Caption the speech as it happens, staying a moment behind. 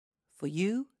for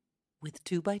you with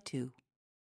 2x2.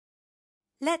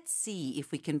 Let's see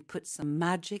if we can put some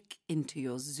magic into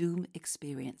your Zoom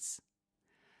experience.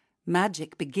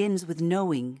 Magic begins with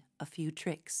knowing a few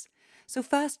tricks. So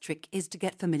first trick is to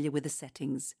get familiar with the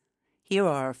settings. Here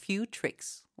are a few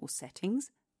tricks or settings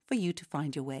for you to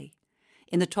find your way.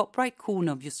 In the top right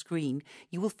corner of your screen,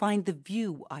 you will find the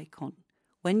view icon.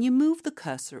 When you move the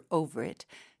cursor over it,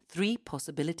 3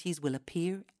 possibilities will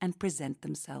appear and present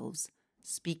themselves: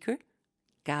 speaker,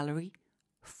 gallery,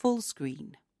 full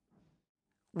screen.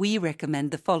 We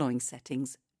recommend the following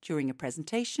settings. During a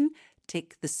presentation,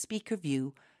 tick the speaker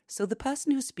view so the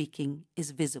person who's speaking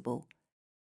is visible.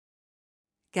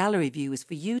 Gallery view is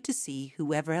for you to see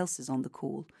whoever else is on the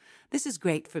call. This is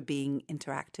great for being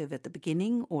interactive at the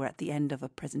beginning or at the end of a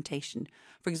presentation.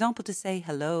 For example, to say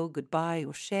hello, goodbye,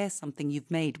 or share something you've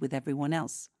made with everyone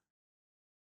else.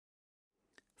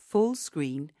 Full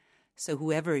screen, so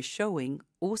whoever is showing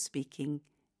or speaking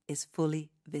is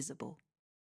fully visible.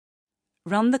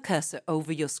 Run the cursor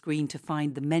over your screen to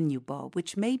find the menu bar,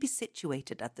 which may be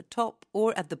situated at the top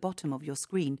or at the bottom of your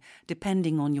screen,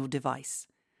 depending on your device.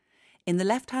 In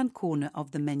the left-hand corner of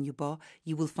the menu bar,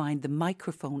 you will find the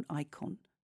microphone icon.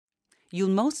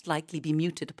 You'll most likely be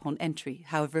muted upon entry.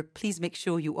 However, please make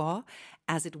sure you are,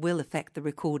 as it will affect the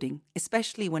recording,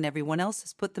 especially when everyone else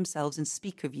has put themselves in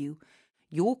speaker view.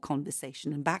 Your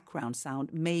conversation and background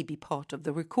sound may be part of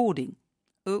the recording.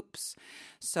 Oops.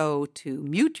 So to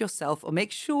mute yourself or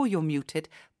make sure you're muted,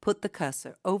 put the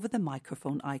cursor over the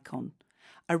microphone icon.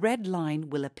 A red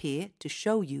line will appear to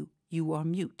show you are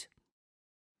mute.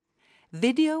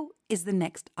 Video is the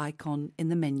next icon in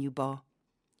the menu bar.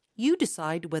 You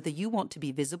decide whether you want to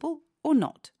be visible or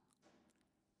not.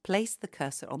 Place the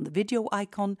cursor on the video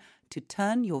icon to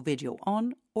turn your video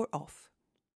on or off.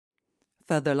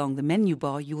 Further along the menu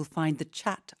bar, you will find the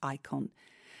chat icon.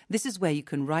 This is where you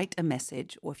can write a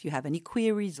message, or if you have any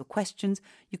queries or questions,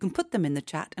 you can put them in the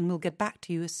chat and we'll get back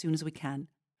to you as soon as we can.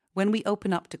 When we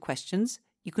open up to questions,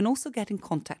 you can also get in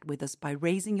contact with us by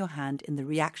raising your hand in the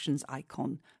reactions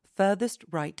icon, furthest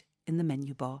right in the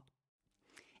menu bar.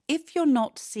 If you're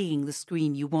not seeing the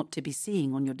screen you want to be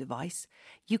seeing on your device,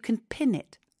 you can pin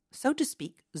it, so to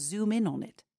speak, zoom in on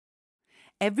it.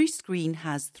 Every screen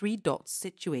has 3 dots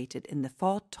situated in the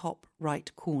far top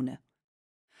right corner.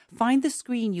 Find the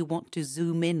screen you want to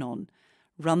zoom in on,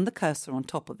 run the cursor on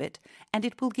top of it, and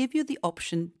it will give you the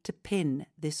option to pin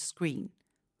this screen.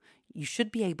 You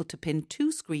should be able to pin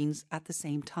 2 screens at the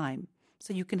same time,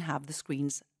 so you can have the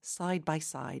screens side by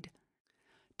side.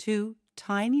 2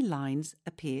 tiny lines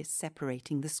appear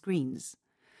separating the screens.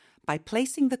 By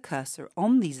placing the cursor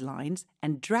on these lines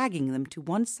and dragging them to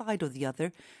one side or the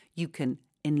other, you can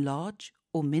enlarge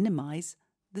or minimize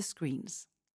the screens.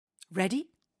 Ready?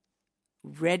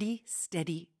 Ready,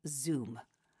 steady, zoom.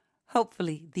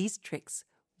 Hopefully these tricks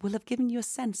will have given you a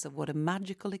sense of what a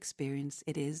magical experience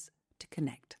it is to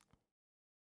connect.